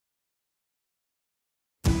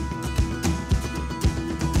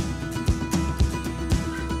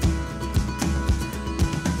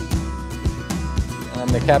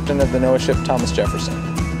the captain of the NOAA Ship Thomas Jefferson.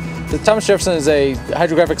 The Thomas Jefferson is a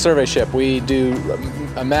hydrographic survey ship. We do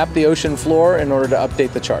map the ocean floor in order to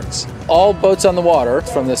update the charts. All boats on the water,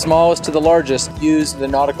 from the smallest to the largest, use the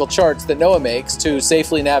nautical charts that NOAA makes to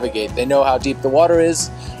safely navigate. They know how deep the water is,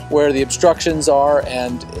 where the obstructions are,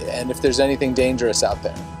 and if there's anything dangerous out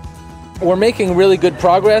there. We're making really good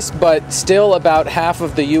progress, but still about half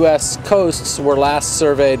of the U.S. coasts were last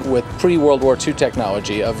surveyed with pre-World War II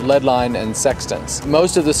technology of leadline and sextants.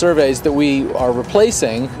 Most of the surveys that we are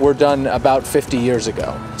replacing were done about 50 years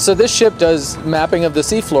ago. So this ship does mapping of the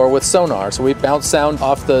seafloor with sonar. So we bounce sound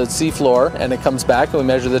off the seafloor and it comes back, and we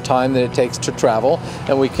measure the time that it takes to travel,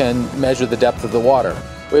 and we can measure the depth of the water.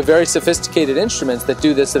 We have very sophisticated instruments that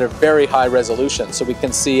do this at a very high resolution, so we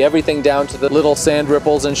can see everything down to the little sand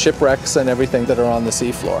ripples and shipwrecks and everything that are on the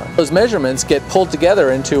seafloor. Those measurements get pulled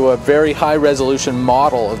together into a very high resolution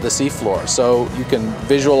model of the seafloor, so you can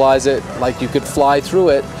visualize it like you could fly through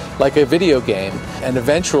it like a video game. And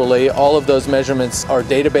eventually all of those measurements are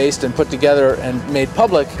databased and put together and made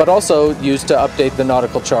public, but also used to update the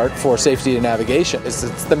nautical chart for safety and navigation.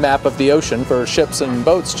 It's the map of the ocean for ships and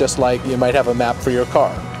boats, just like you might have a map for your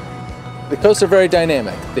car. The coasts are very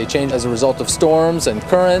dynamic. They change as a result of storms and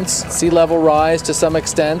currents, sea level rise to some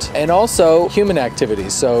extent, and also human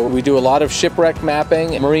activities. So we do a lot of shipwreck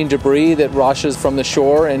mapping, marine debris that washes from the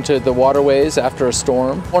shore into the waterways after a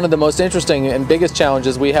storm. One of the most interesting and biggest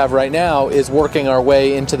challenges we have right now is working our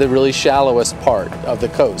way into the really shallowest part of the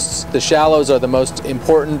coasts. The shallows are the most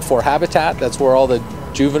important for habitat. That's where all the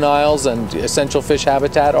juveniles and essential fish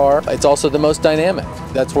habitat are. It's also the most dynamic.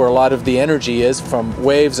 That's where a lot of the energy is from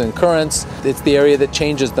waves and currents. It's the area that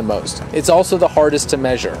changes the most. It's also the hardest to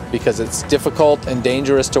measure because it's difficult and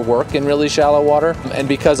dangerous to work in really shallow water, and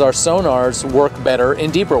because our sonars work better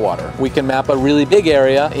in deeper water. We can map a really big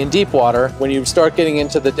area in deep water. When you start getting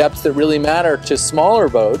into the depths that really matter to smaller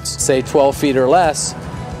boats, say 12 feet or less,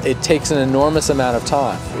 it takes an enormous amount of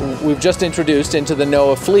time. We've just introduced into the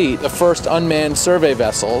NOAA fleet the first unmanned survey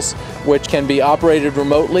vessels, which can be operated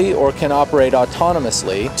remotely or can operate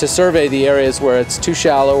autonomously to survey the areas where it's too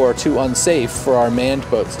shallow or too unsafe for our manned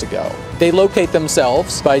boats to go. They locate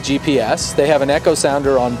themselves by GPS. They have an echo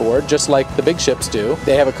sounder on board, just like the big ships do.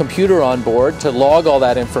 They have a computer on board to log all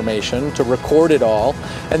that information, to record it all,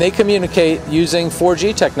 and they communicate using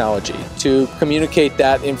 4G technology to communicate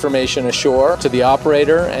that information ashore to the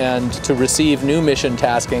operator and to receive new mission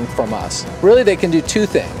tasking from us. Really, they can do two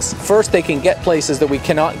things. First, they can get places that we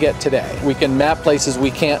cannot get today. We can map places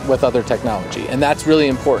we can't with other technology, and that's really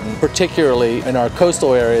important, particularly in our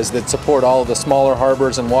coastal areas that support all of the smaller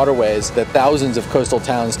harbors and waterways that thousands of coastal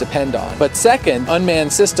towns depend on. But second,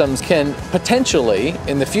 unmanned systems can potentially,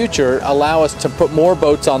 in the future, allow us to put more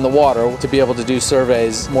boats on the water to be able to do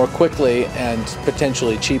surveys more quickly and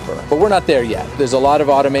potentially cheaper. But we're not there yet. There's a lot of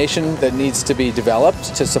automation that needs to be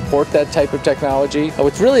developed to support that type of technology. And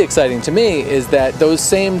what's really exciting to me is that those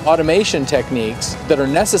same automation techniques that are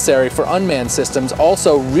necessary for unmanned systems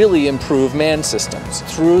also really improve manned systems.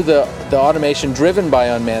 Through the automation driven by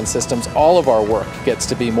unmanned systems, all of our work gets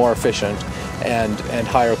to be more efficient and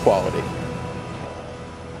higher quality.